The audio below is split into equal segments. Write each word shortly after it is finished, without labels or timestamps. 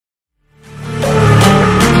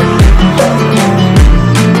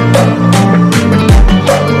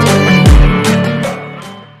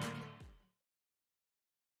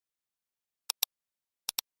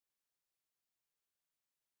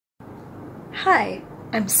Hi,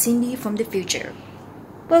 I'm Cindy from the future.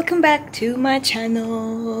 Welcome back to my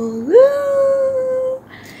channel. Woo!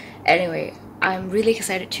 Anyway, I'm really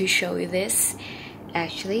excited to show you this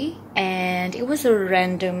actually, and it was a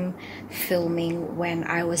random filming when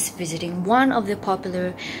I was visiting one of the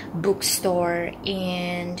popular bookstore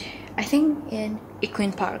I think in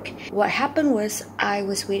Equine Park. What happened was I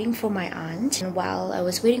was waiting for my aunt, and while I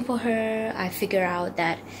was waiting for her, I figured out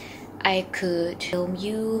that I could film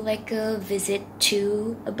you like a visit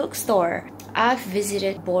to a bookstore. I've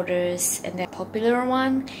visited Borders and the popular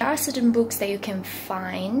one. There are certain books that you can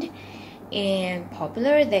find in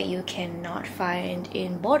popular that you cannot find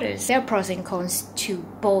in Borders. There are pros and cons to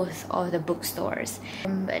both of the bookstores,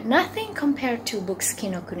 but nothing compared to Books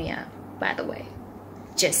Kinokuniya, by the way.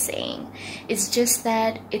 Just saying. It's just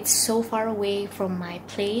that it's so far away from my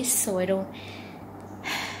place, so I don't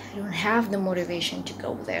have the motivation to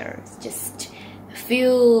go there. It's just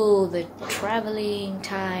feel the traveling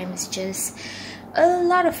time is just a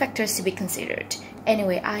lot of factors to be considered.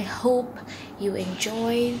 Anyway, I hope you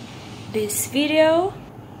enjoy this video.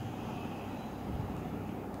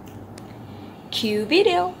 Cue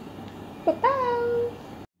video. Bye bye.